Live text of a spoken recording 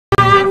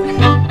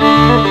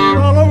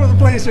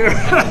sir.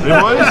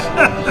 It was?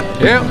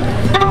 Yep.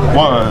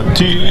 1,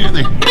 2,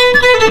 3.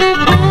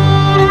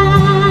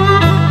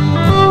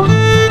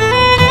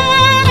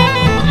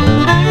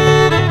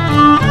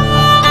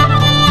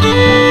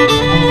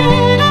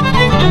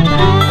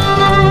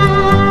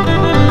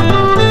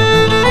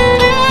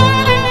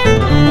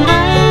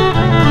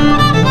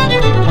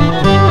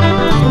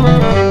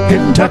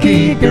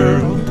 Kentucky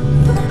girl,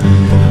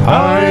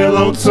 are you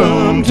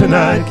lonesome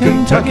tonight,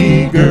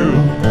 Kentucky girl?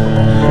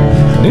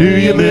 Do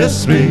you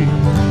miss me?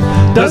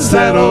 Does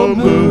that old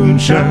moon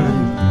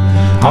shine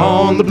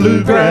on the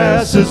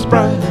bluegrass as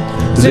bright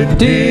as it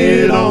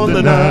did on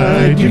the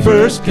night you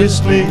first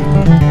kissed me?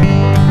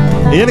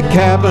 In a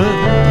cabin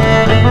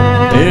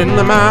in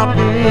the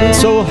mountains,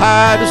 so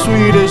high, the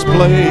sweetest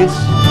place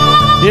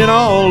in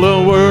all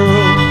the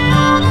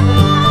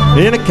world.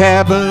 In a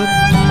cabin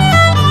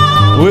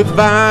with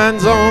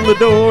vines on the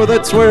door,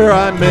 that's where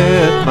I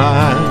met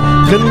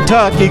my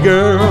Kentucky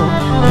girl.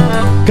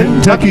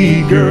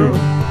 Kentucky girl,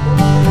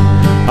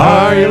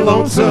 are you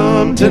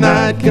lonesome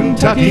tonight,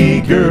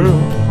 Kentucky girl?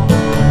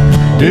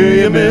 Do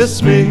you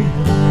miss me?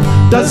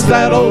 Does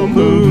that old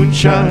moon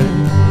shine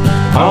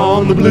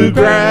on the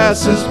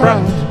bluegrass as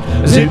bright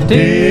as it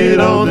did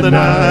on the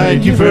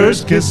night you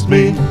first kissed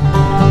me?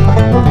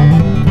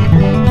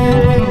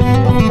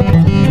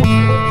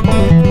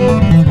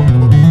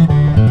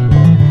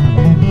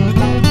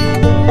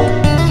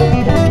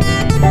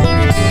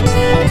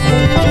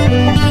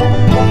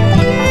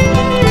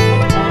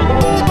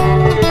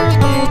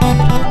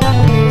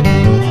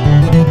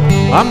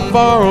 I'm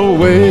far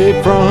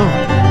away from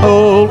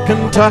old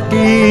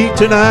Kentucky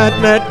tonight,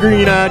 and that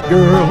green-eyed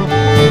girl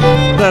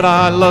that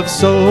I love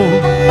so.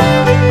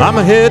 I'm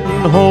heading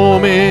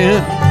home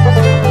in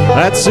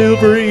that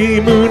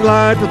silvery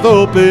moonlight with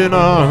open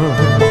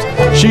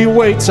arms. She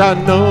waits, I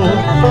know.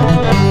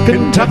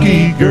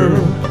 Kentucky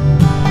girl,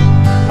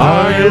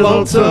 are you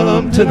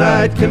lonesome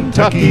tonight,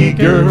 Kentucky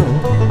girl?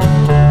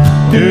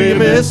 Do you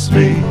miss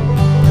me?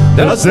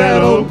 Does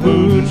that old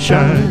moon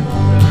shine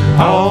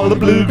on the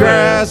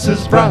bluegrass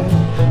as bright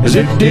as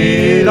it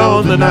did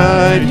on the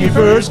night you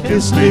first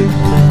kissed me?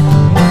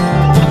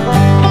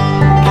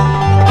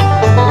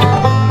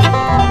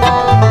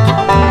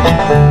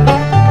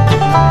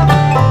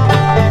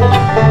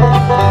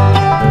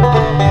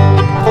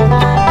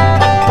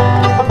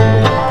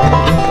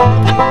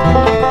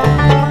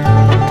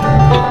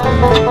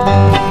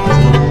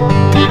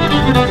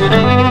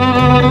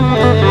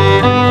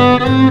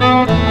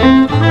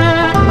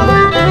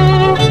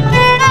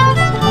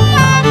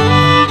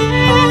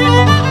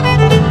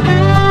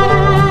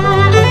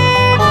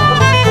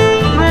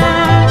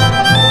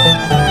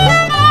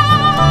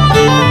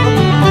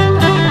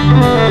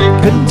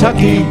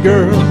 Kentucky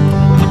girl,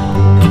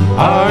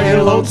 are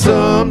you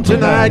lonesome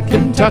tonight,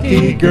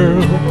 Kentucky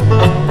girl?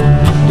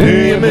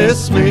 Do you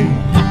miss me?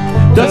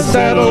 Does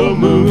that old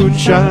moon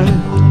shine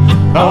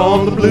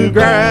on the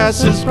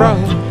bluegrass as bright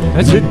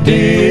as it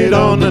did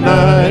on the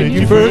night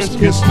you first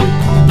kissed me?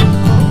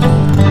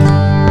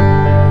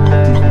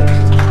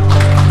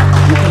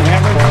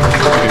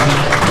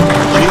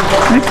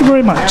 Thank you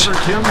very much.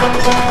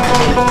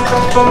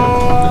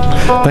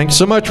 Thanks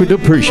so much. We do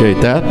appreciate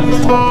that.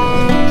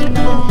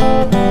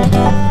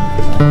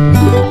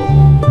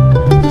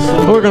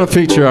 We're going to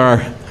feature our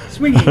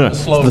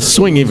the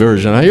swingy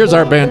version. Now, here's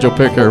our banjo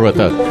picker with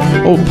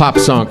an old pop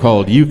song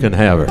called "You Can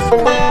Have Her."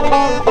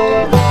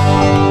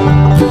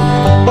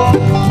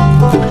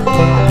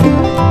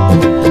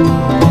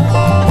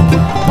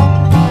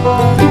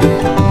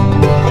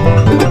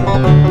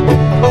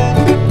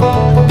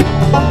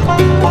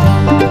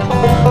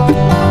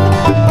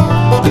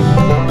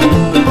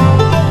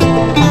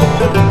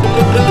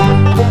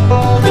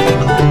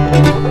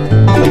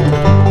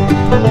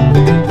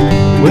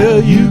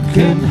 You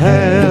can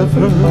have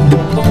her,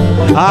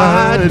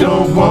 I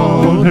don't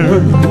want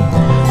her.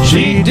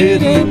 She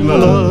didn't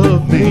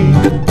love me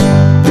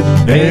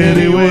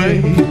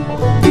anyway.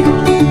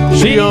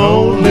 She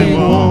only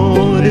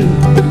wanted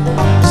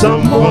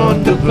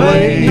someone to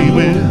play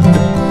with,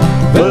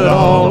 but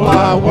all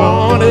I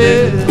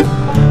wanted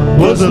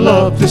was a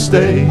love to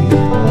stay.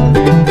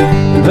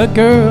 The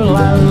girl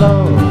I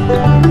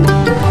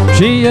love,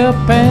 she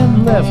up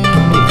and left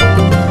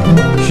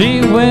me.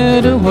 She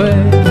went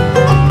away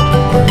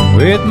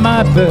with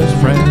my best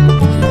friend.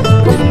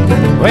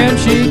 When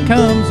she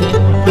comes in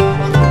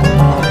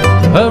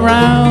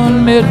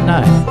around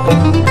midnight,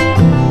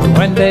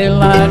 when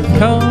daylight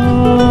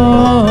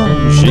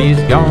comes, she's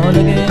gone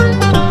again.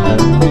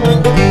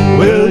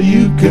 Well,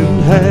 you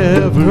can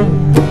have her,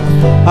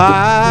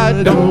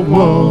 I don't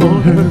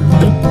want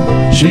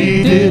her.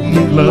 She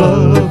didn't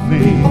love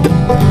me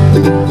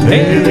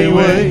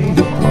anyway.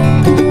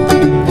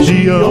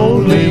 She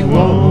only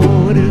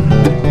wanted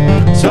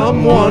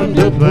someone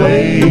to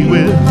play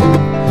with,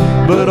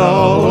 but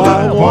all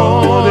I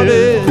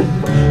wanted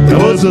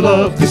was a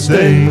love to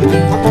stay.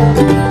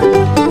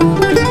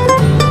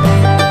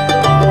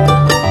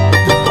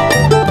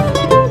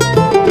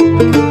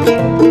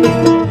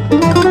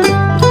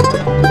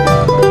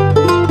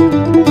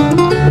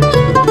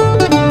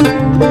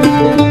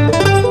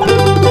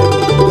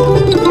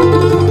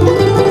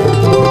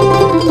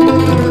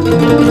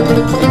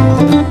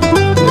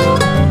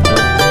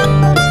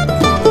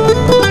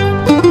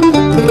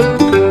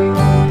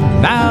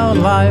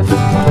 Now life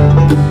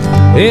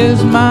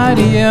is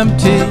mighty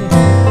empty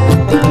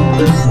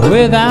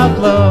without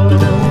love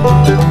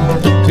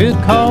to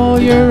call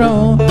your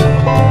own.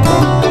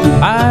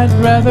 I'd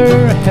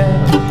rather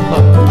have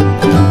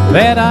love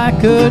that I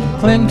could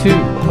cling to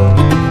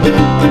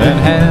than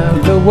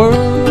have the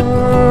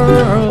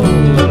world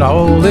and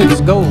all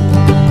its gold.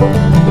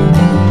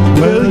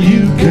 Well,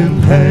 you can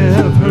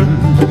have her,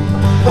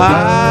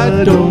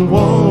 I don't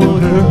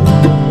want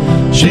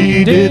her.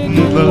 She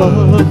didn't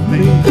love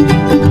me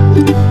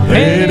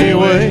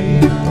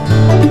anyway.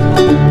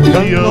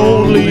 She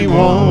only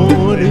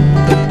wanted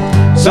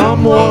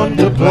someone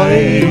to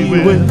play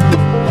with,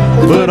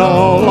 but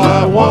all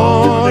I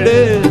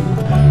wanted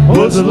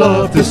was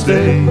love to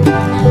stay.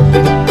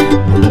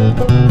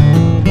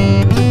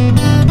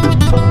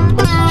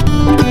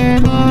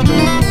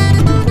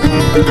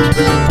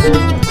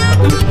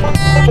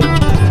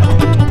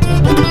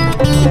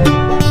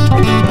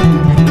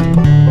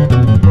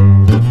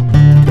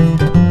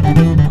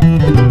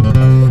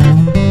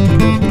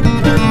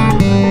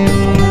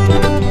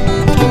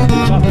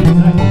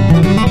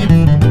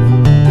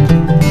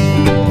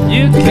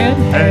 You can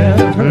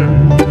have her,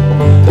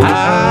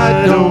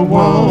 I don't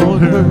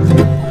want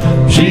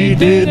her. She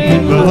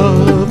didn't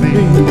love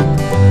me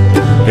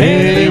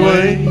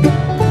anyway.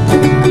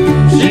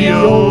 She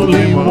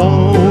only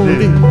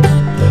wanted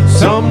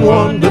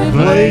someone to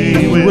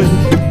play with,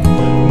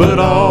 but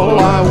all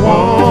I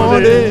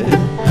wanted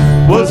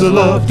was a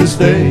love to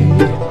stay.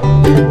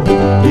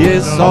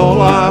 Yes, all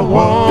I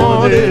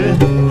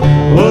wanted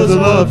was a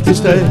love to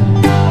stay.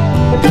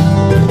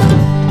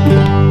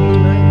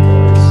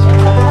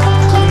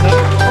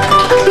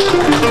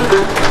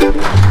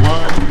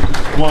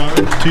 One,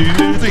 two,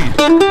 three.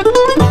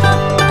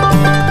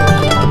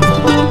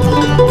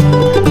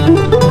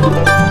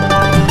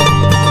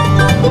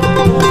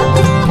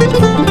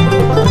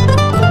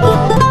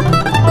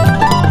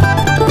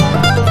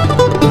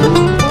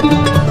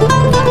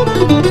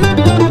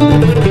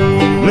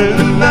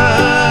 Blue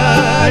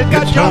night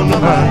got you on my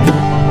mind.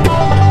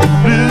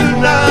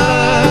 Blue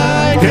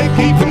night can't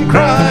keep from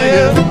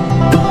crying.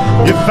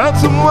 You found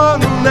someone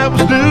that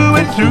was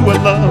doing through a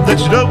love that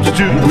you know was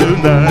true. Blue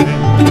night,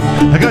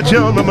 I got you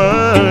on my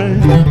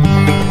mind.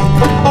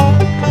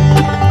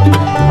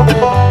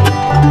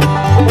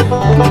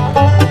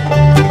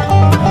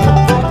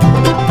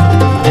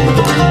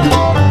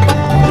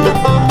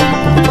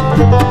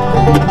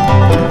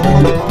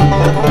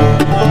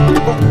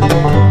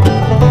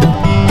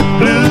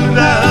 Blue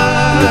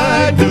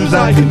night, blue as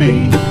I can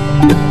be.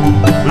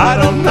 I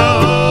don't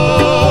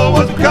know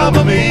what's become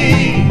of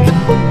me.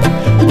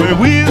 Where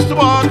we used to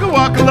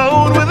walk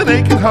alone with an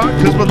aching heart,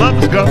 'cause my love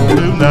is gone.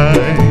 Blue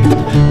night,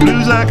 blue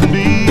as I can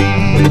be.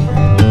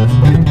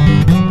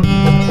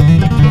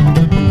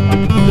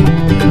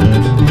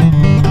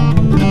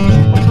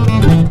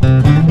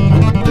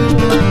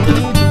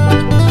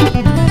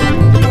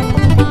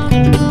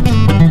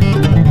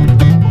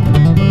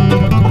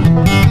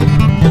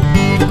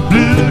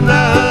 Blue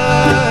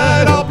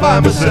night all by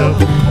myself,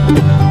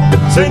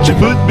 since you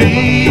put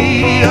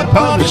me up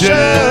on the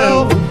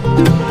shelf.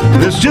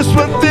 There's just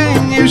one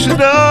thing you should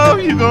know,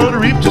 you're gonna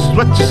reap just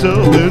what you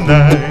sow. Blue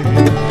night,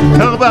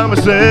 all by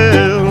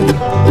myself.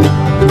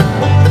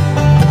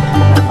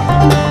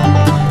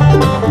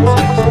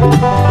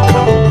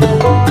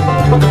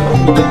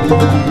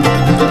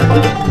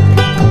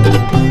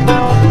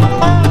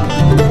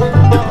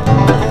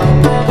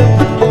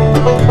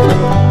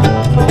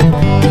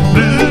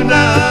 Blue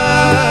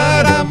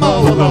night, I'm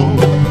all alone.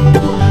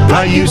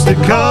 I used to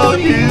call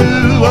you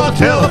on the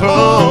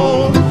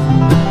telephone.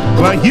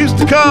 I used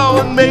to call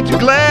and made you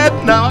glad.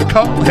 Now I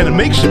call and it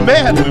makes you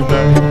mad. Blue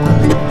night,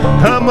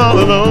 I'm all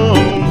alone.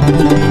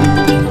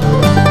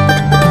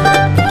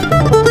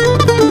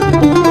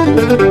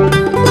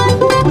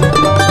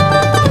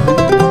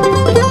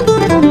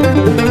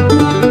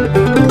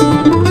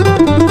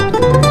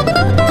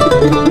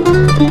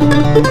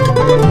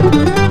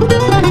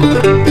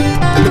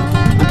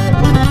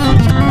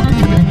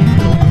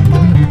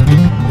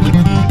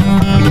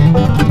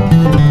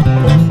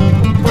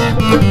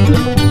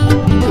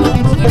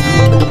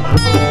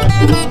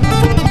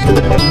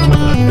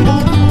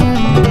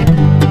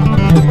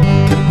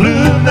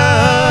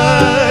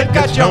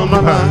 On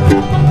my mind.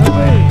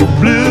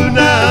 Blue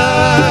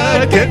night,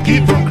 I can't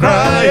keep from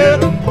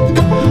crying.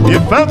 You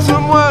found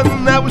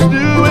someone that was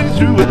doing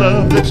through a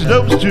love that you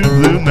know was true.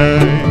 Blue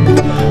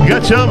night,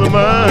 got you on my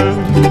mind.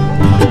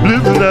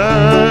 Blue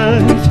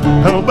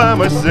night, all by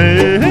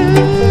myself.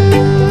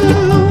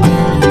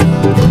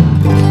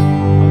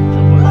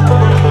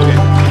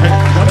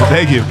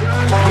 Thank you.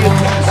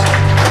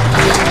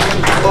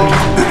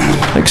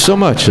 Thanks so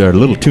much. Our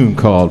little tune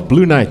called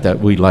Blue Night that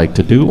we like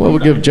to do. Well, we'll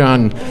give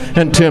John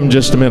and Tim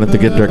just a minute to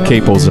get their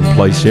capos in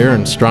place here,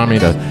 and Strami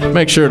to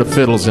make sure the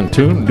fiddle's in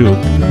tune. Do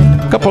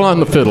a couple on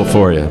the fiddle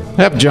for you.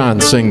 Have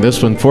John sing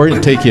this one for you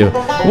and take you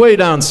way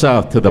down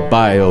south to the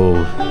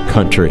bio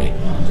country.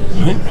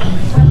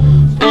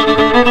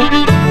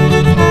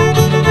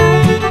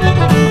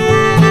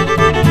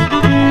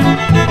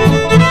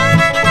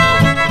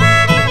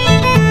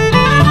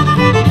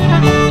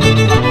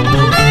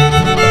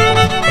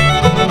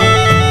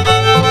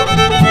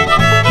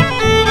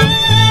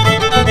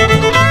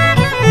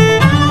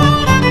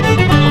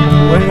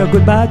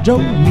 goodbye, Joe.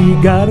 Me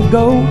gotta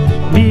go,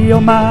 me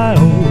on my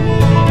own.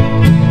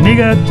 Me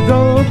got to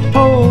go,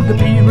 hold the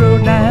B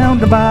road down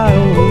the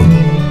bayou.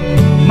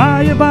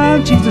 My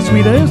Yvonne, she's the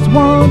sweetest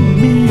one,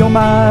 me on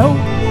my own.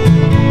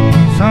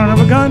 Son of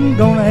a gun,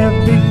 gonna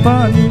have big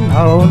fun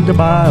on the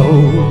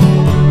bayou.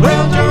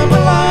 Well,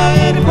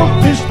 jambalaya,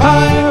 crawfish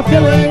pie,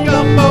 filet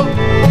gumbo.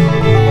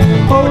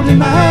 Oh,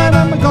 tonight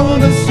I'm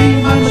gonna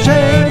see my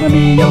share of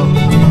meal.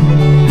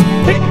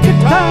 Pick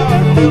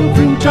guitar, fill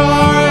fruit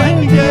jar,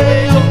 and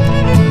gale.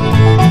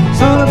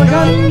 Son of a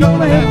gun,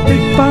 gonna have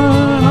big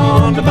fun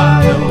on the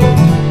bayou.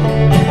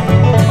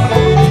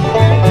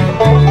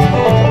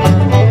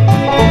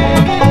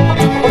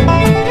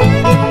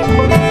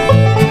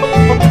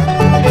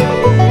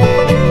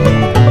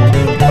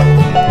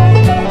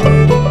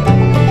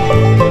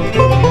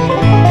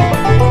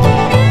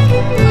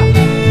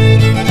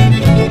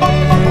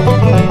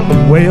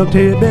 Well,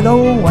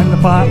 Thibodeau and the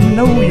fighting,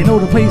 no, you know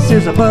the place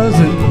is a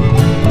buzzing.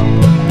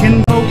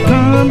 Can folk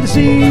come to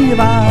see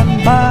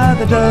Yvonne by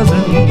the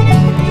dozen?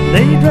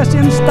 They dress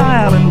in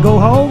style and go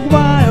hog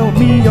wild,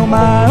 me oh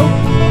my oh.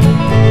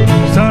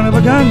 Son of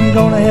a gun,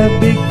 gonna have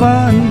big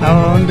fun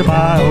on the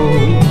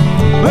bayou.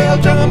 Well,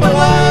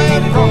 jambalaya,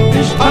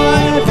 crawfish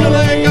pie,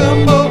 filet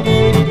gumbo.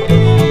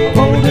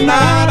 Oh,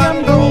 tonight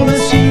I'm gonna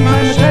see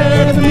my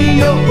share of the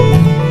meal.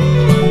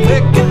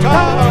 Pick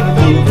guitar,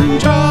 fill fruit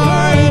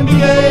jar, and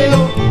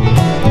gale.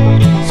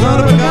 Son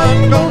of a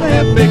gun, gonna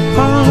have big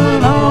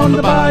fun on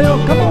the bayou.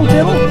 Come on,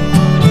 Dibble.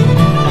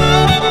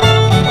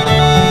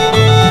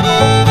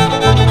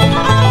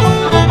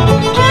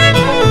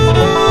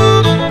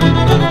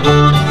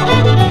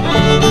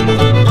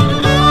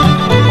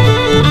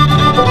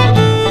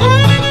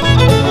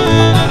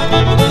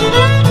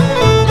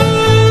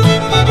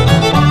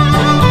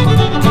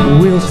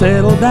 We'll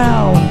settle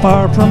down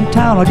far from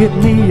town. I'll get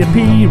me a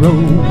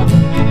P-roll.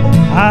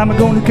 I'm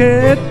gonna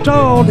catch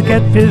all the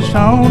catfish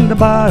on the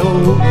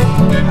bayou.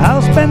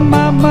 I'll spend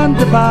my money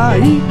to buy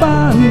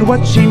Yvonne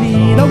what she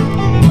need. Oh,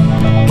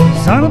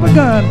 son of a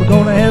gun, we're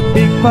gonna have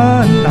big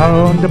fun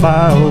on the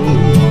bayou.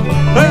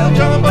 Well,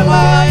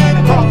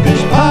 jambalaya,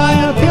 crawfish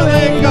pie,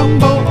 filet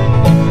gumbo.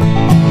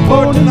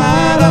 For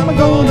tonight I'm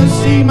gonna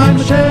see my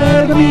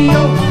share of the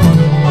meal.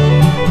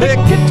 Pick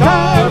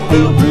guitar,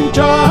 fill fruit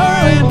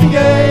jar, and the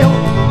gale.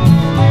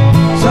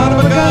 Son of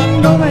a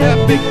gun, gonna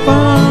have big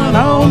fun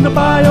on the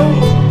bayou.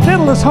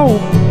 Fiddle us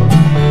home.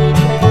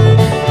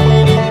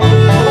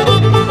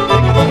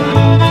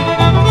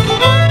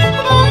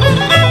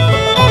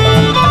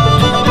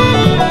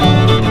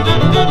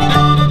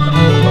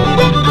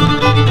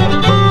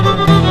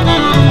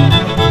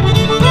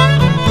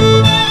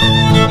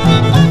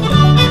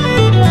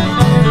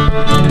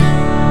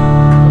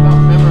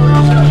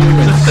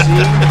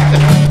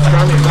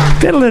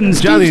 Fiddling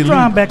Steve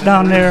Strom back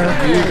down there.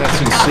 Got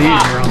some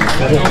seeds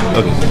around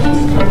the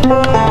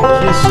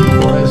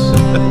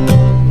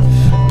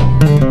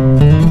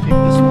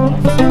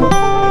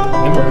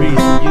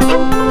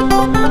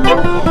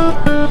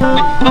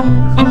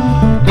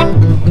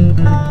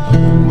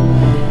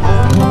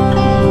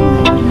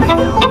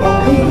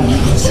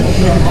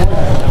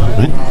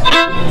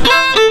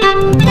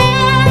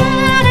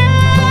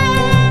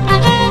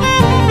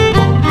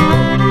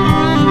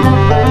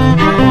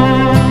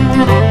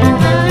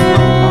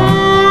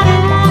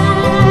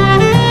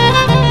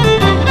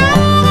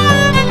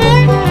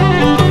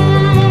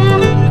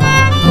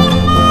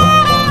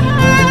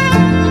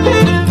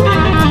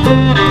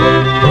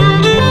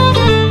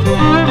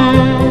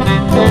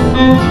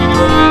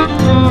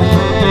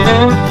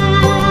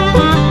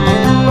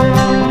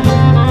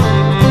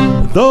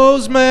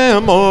Those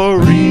memories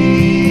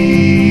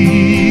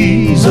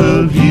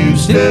of you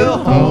still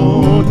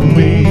haunt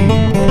me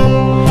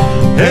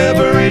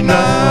every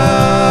night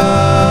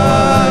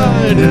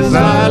as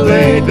I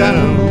lay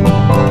down.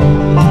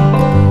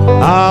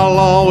 I'll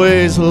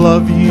always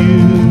love you,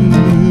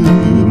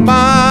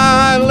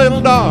 my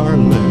little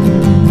darling,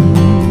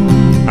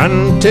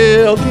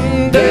 until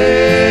the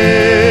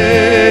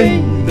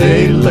day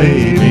they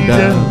lay me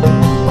down.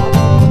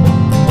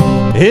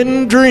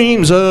 In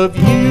dreams of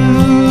you,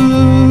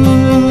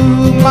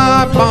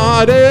 my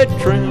body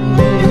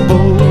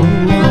trembles.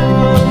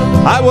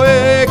 I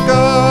wake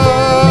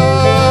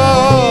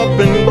up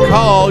and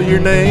call your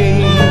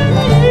name,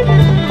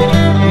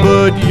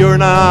 but you're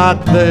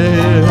not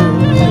there.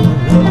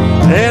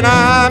 And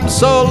I'm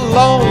so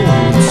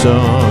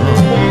lonesome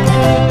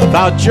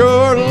without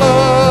your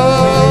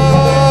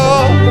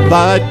love,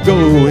 I'd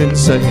go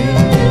insane.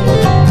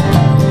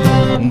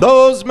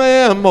 Those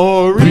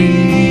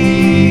memories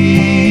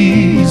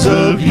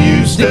of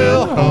you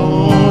still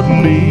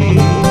haunt me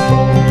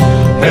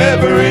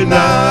every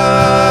night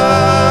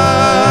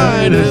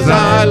as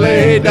I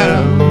lay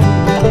down.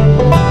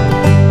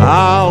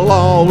 I'll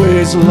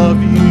always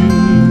love you,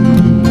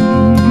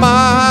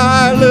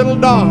 my little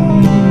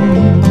darling,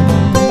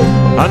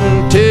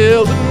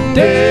 until the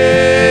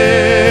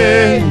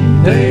day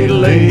they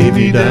lay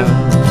me down.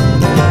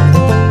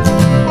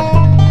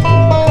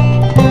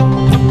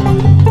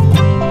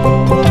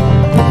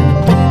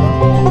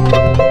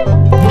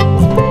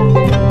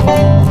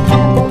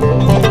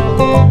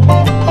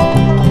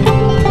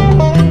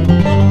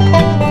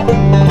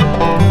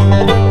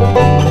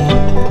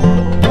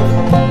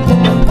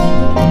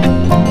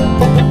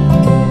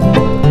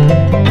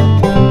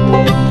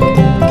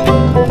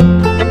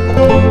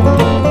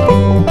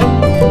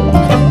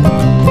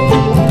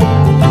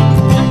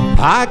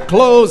 I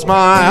close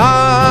my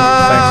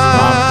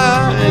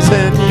eyes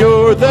and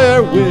you're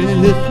there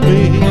with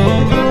me.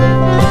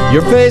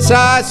 Your face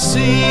I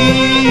see,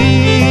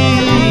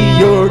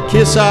 your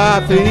kiss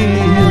I feel.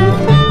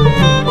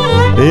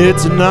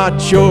 It's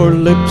not your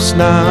lips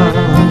now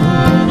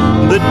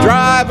that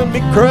driving me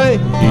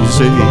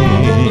crazy.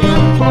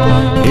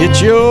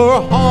 It's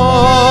your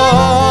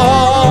haunting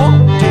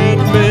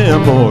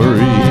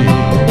memory,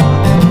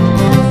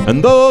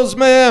 and those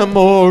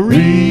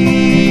memories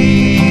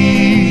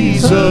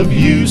of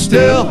you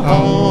still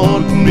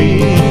haunt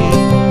me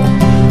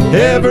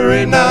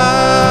every night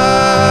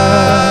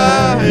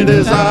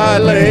as I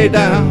lay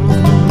down.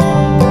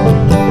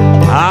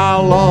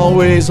 I'll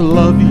always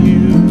love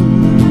you,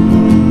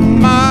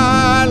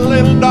 my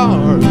little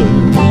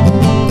darling,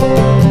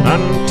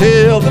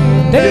 until the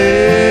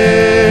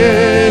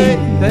day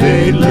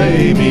they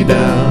lay me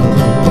down.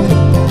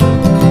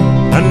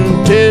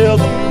 Until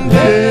the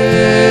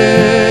day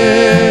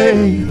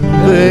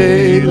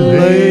they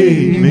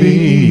lay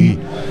me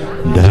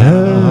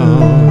down.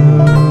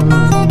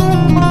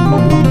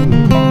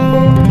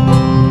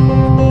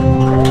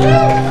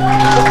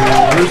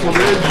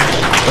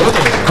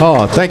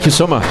 Oh, thank you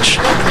so much.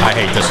 I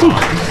hate this song.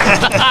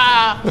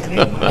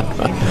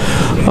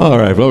 All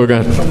right, well, we're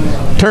going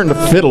to turn the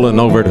fiddling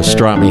over to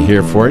Strami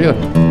here for you.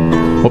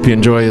 Hope you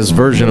enjoy his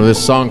version of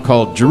this song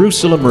called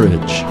Jerusalem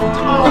Ridge.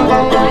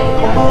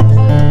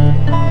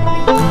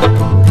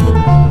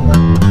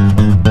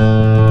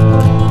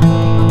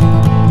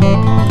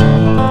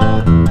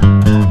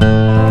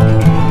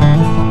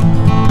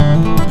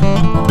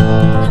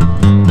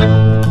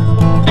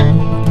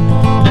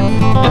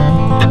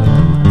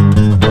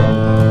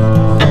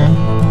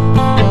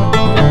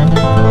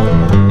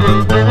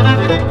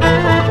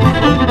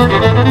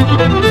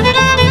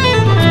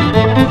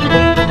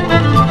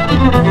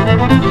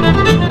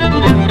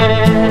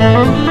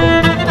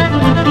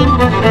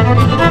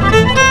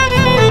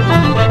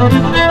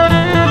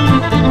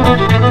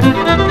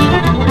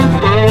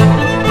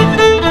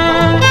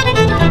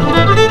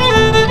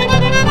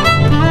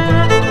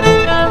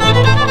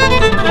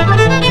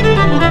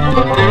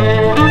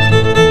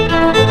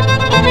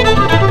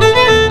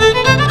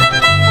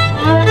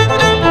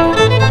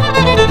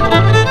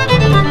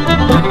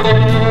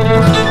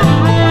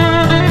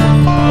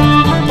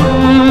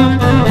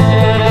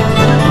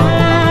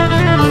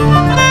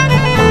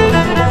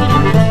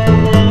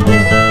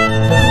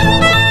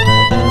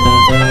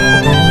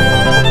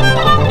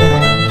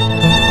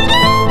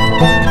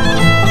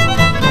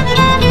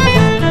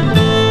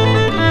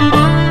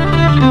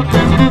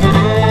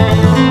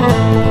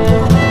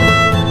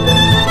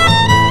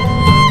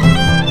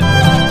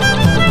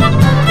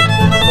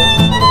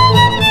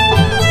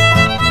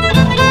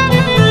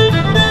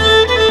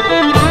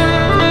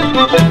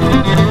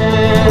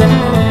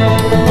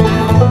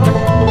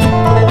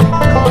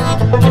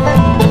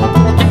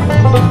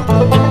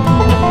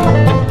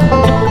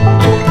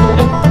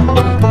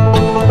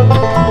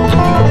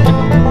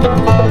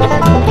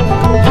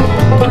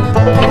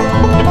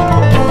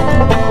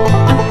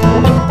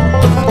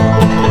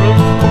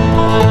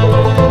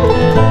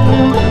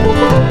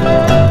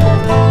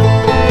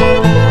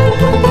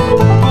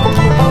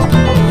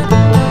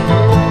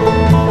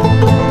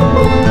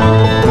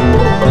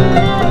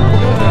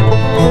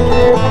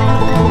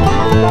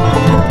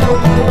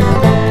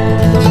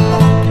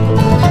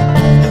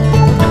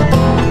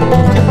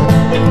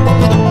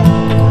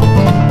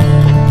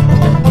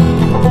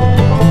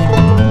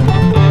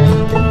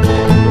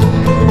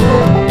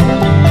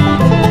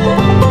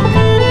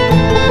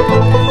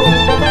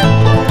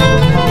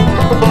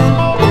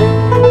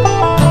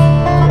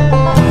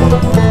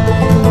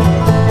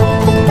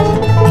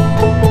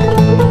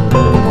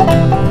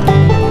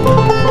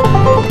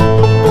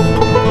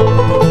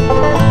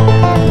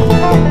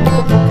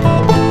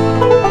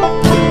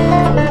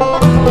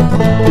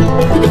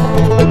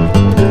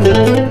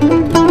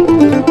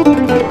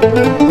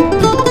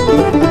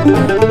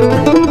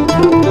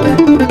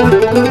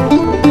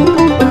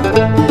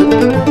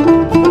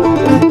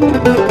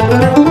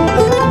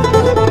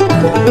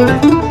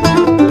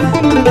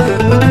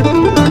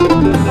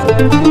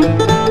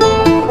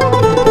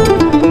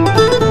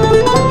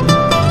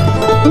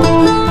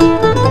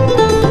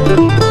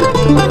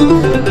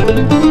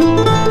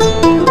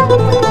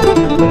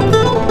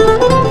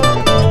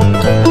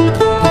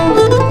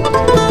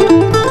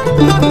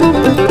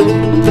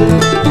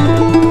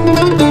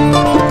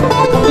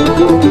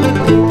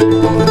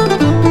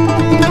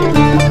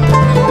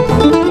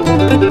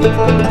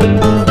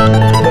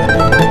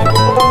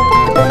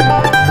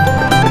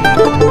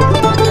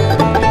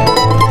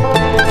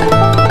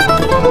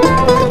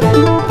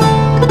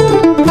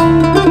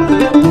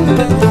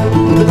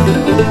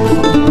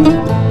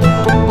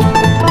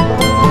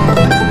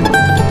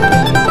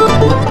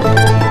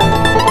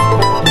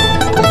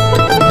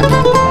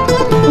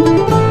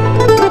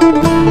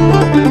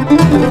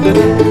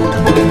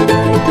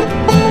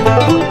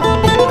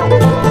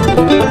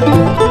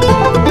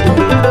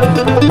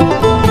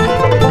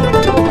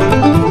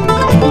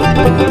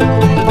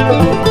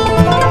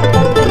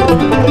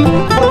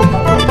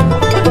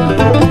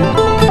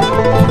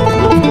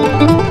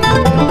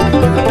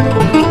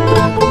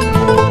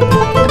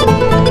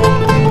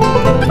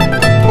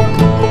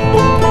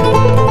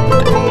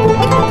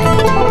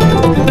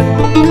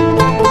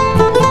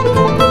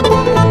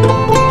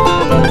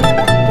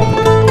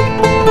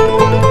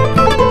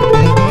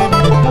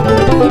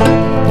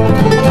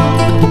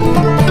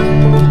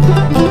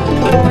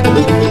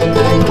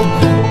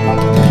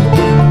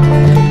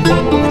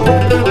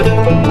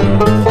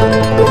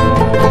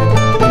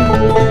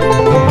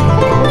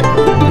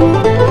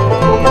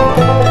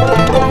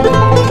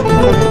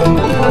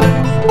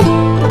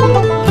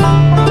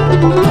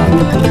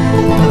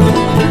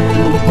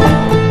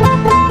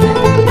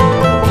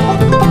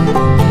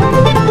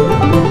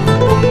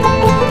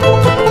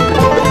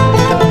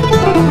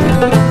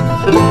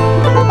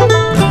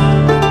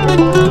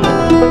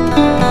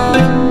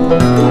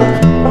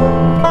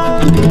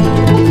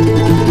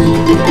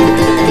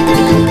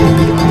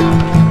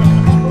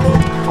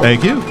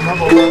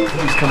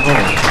 Please Come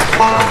Home.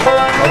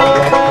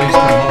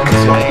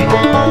 Please Come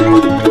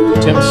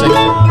Home. Tim, sing it.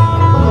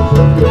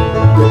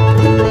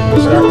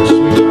 Start with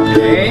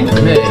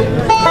Sweetheart. May.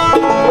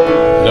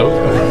 Nope.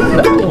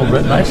 That little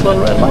red, nice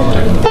little red light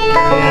there.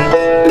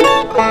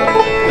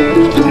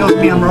 Tells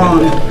me I'm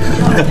wrong.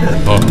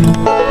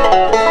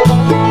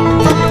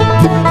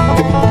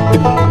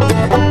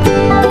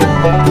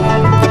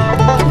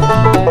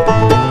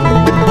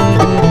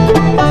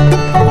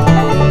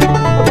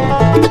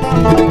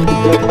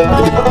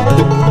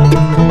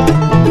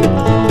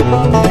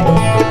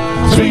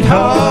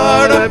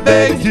 Sweetheart, I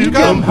beg to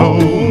come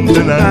home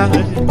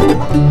tonight.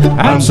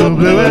 I'm so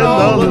blue and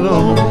all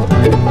alone.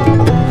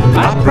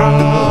 I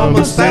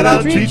promise that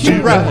I'll treat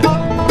you right.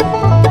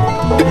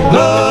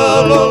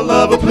 Love, oh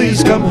lover,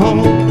 please come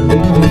home.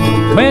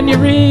 When you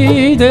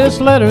read this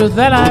letter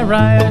that I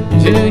write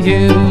to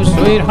you,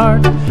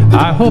 sweetheart,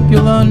 I hope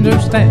you'll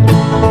understand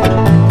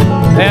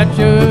that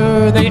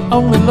you're the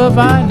only love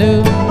I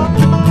knew.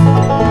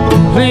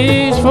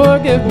 Please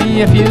forgive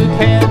me if you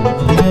can.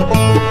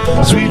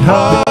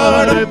 Sweetheart,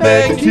 I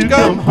beg to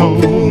come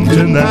home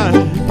tonight.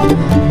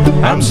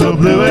 I'm so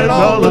blue and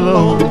all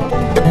alone.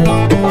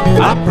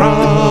 I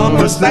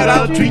promise that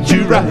I'll treat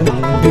you right.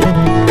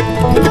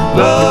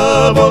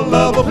 Love, oh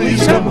lover,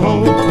 please come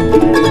home.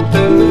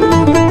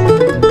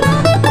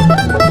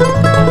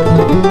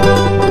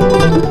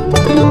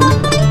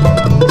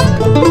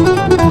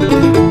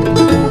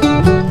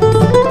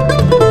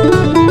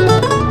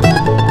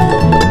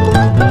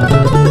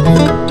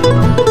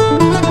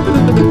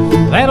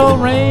 That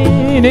old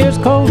rain is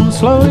cold and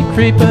slowly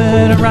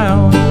creeping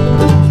around,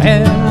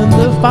 and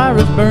the fire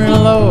is burning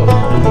low.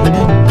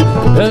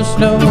 The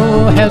snow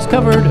has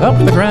covered up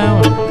the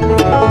ground.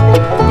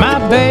 My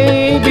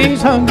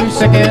baby's hungry,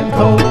 sick and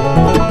cold.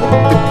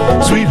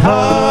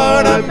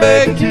 Sweetheart, I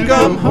beg to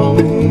come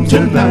home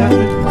tonight.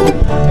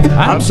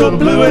 I'm so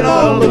blue and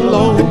all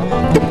alone.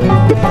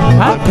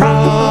 I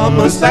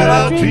promise that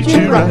I'll treat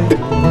you right.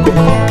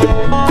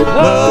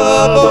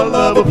 Love, oh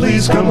lover,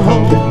 please come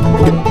home.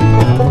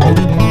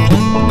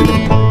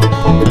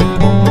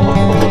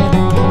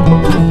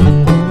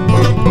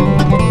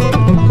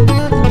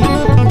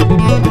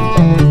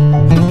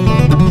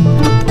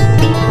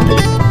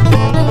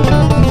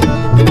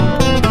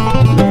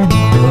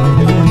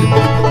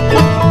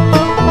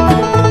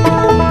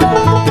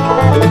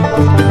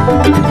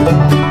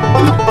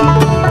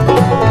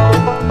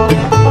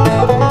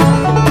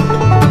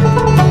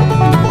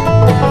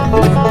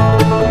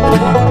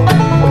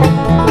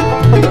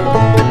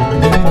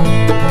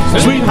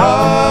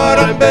 Sweetheart,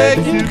 I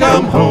beg you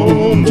come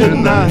home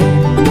tonight.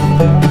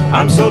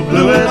 I'm so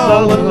blue and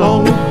all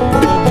alone.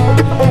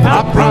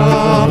 I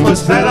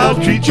promise that I'll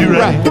treat you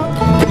right.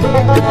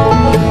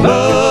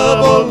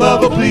 Love, oh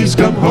lover, please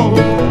come home.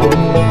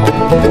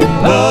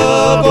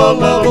 Love, oh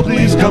lover,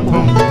 please come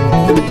home.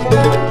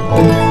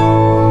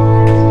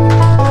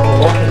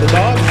 Walking the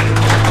dog.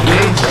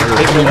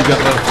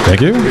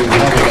 Thank you.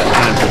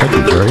 Thank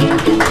you, Jerry.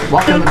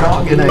 Walking the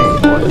dog in A,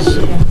 boys.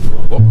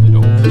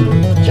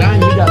 John,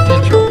 you got the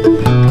intro.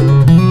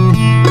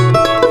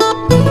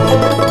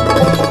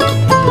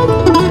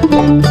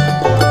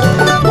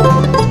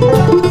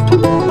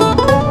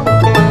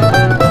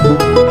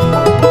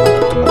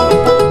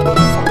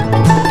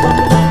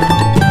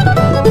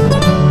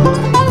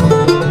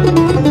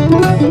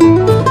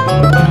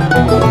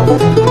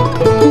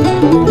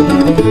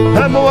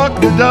 I'm a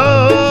walking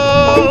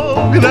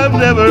dog and I'm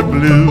never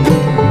blue.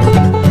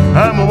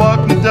 I'm a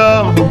walking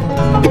dog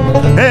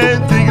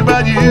and think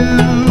about you.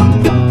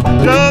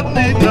 Don't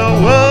need no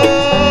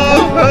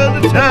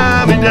one to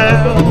tie me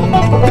down.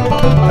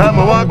 I'm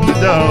a walking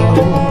dog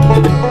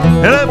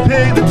and I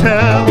pay the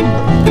town.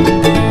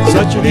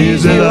 Such an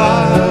easy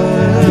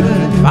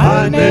life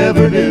I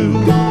never knew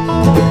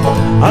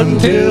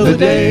until the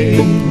day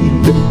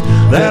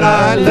that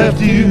I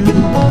left you.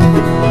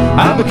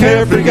 I'm a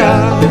carefree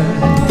guy,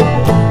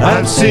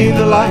 I've seen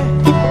the light.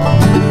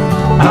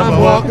 I'm a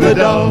walking the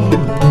dog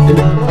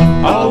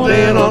all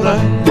day and all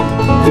night.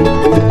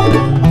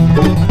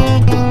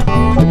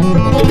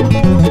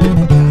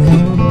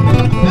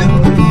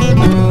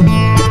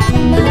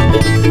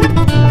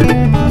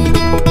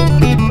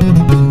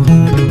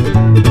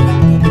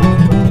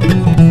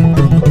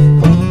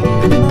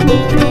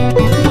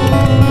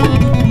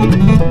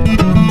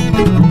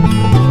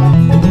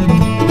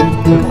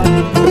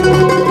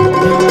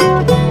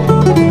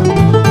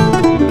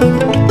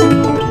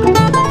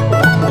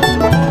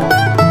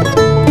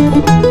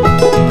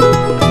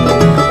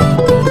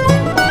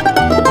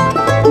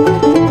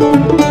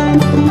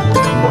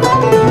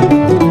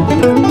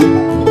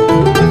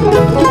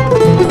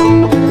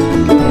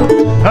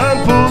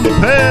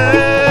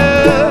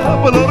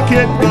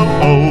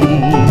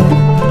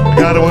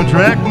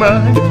 Track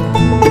mind,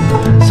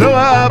 so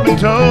I've been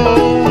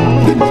told.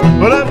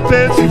 But I'm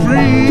fancy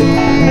free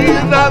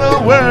and I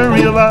don't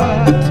worry a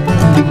lot.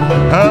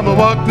 I'm a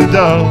walking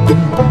dog,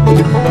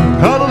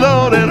 all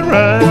alone and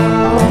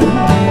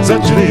around.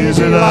 Such an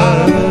easy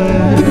life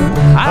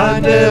I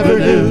never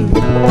knew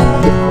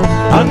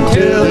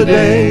until the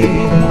day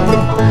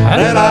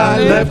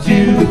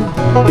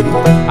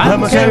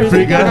I'm a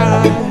carefree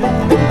guy.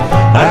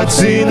 I've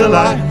seen the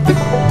light.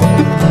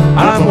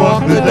 I'm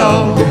walking the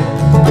dog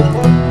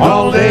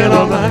all day and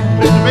all night.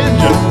 Mr.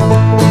 Benjamin.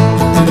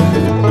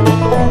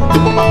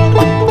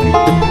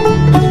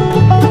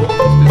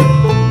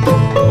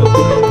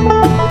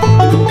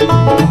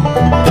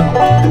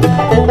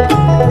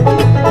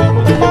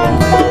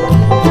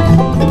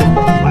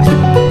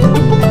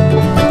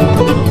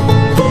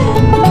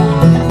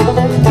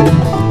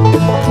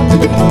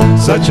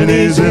 Such an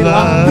easy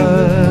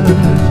life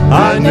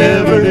I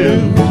never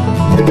knew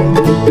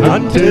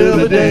until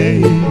the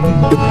day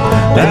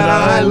that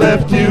I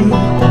left you.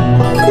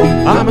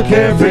 I'm a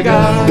carefree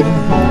guy.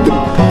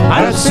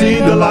 I've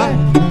seen the light.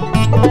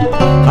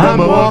 I'm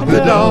a walk the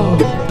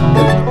dog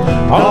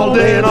all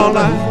day and all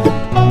night.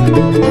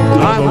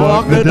 I'm a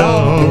walk the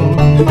dog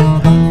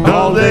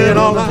all day and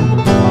all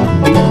night.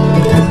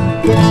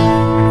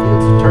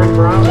 Turn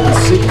around and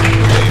see.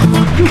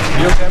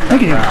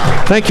 Thank you.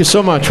 Thank you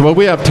so much. Well,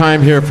 we have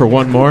time here for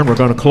one more, and we're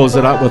going to close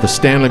it out with a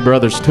Stanley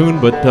Brothers tune.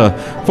 But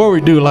before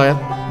we do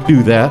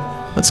that,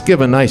 let's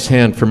give a nice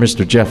hand for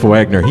Mr. Jeff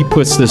Wagner. He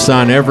puts this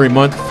on every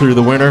month through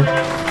the winter,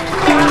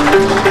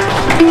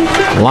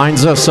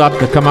 lines us up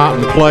to come out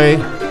and play,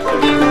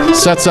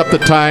 sets up the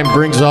time,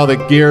 brings all the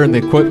gear and the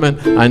equipment.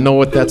 I know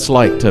what that's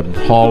like to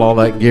haul all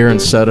that gear and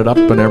set it up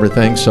and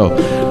everything. So,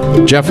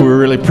 Jeff, we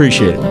really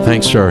appreciate it.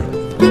 Thanks for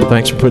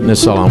putting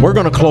this all on. We're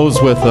going to close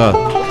with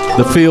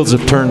The Fields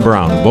Have Turned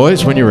Brown.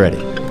 Boys, when you're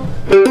ready.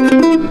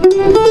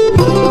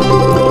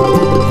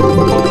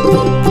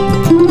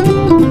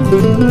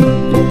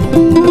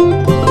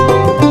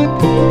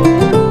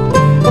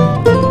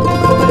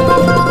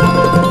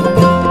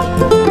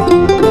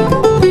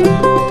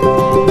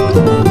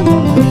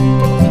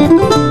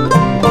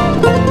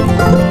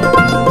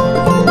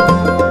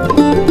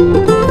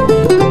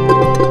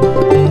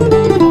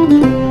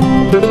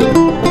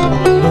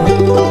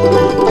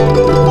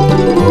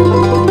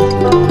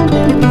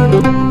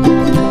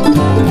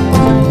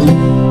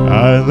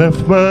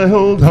 Left my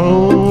old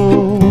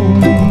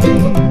home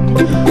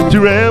to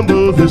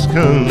ramble this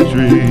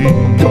country.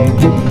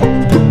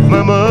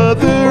 My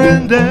mother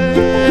and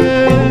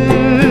dad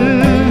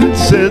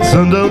said,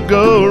 son, don't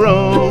go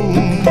wrong,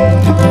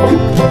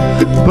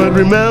 but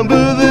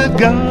remember that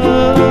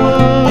God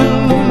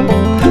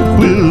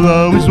will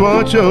always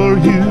watch over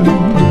you,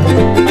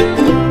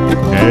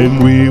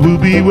 and we will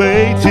be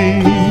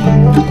waiting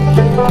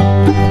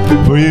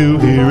for you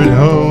here at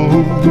home.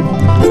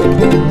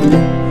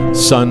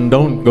 Son,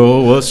 don't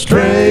go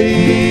astray.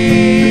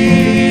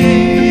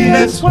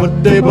 That's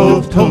what they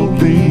both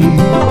told me.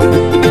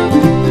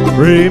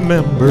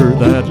 Remember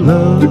that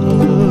love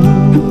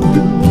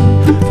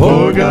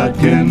for God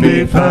can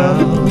be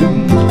found.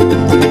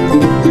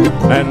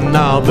 And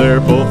now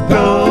they're both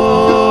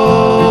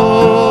gone.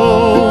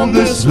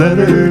 This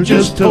letter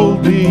just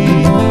told me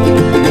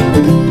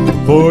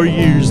for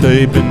years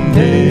they've been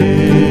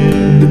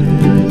dead.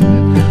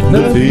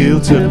 The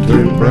fields have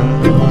turned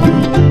brown.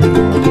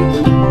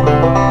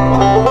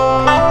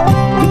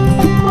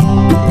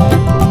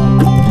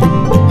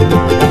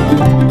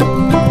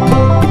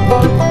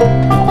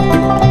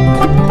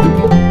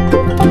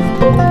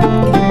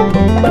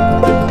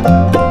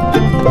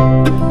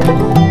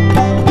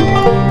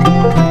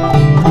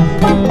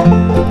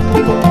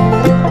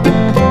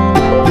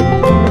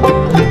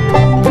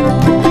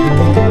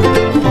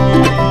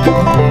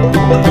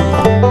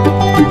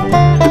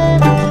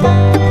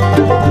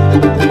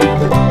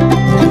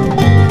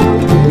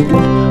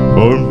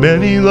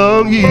 Many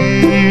long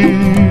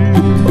years,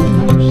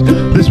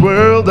 this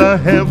world I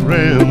have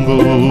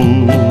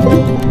rambled,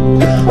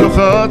 the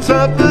thoughts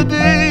of the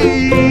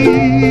day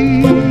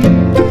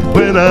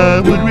when I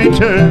would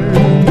return.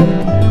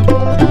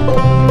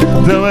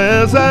 Now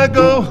as I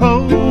go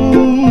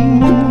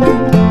home,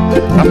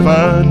 I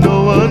find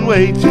no one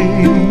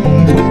waiting.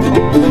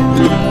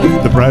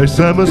 The price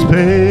I must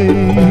pay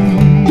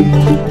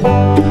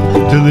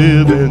to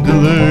live and to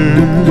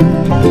learn.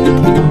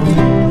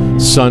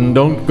 Son,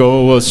 don't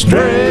go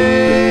astray.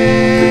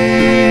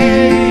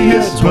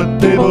 That's what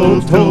they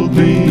both told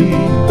me.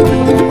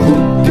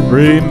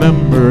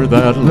 Remember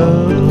that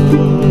love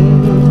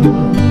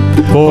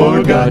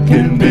for God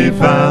can be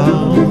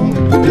found.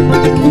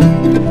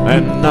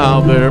 And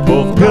now they're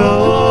both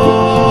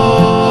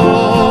gone.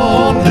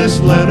 This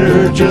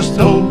letter just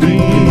told me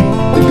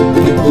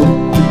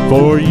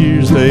for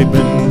years they've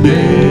been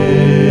dead.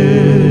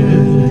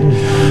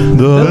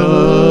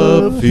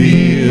 The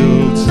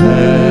fields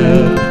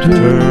have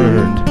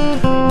turned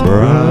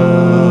brown.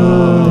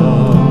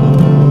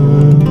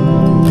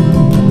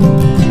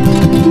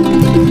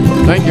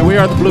 Thank you. We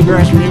are the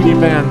Bluegrass Reunion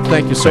Band.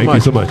 Thank you so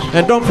much. Thank you so much.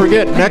 And don't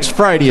forget, next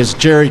Friday is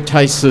Jerry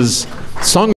Tice's song.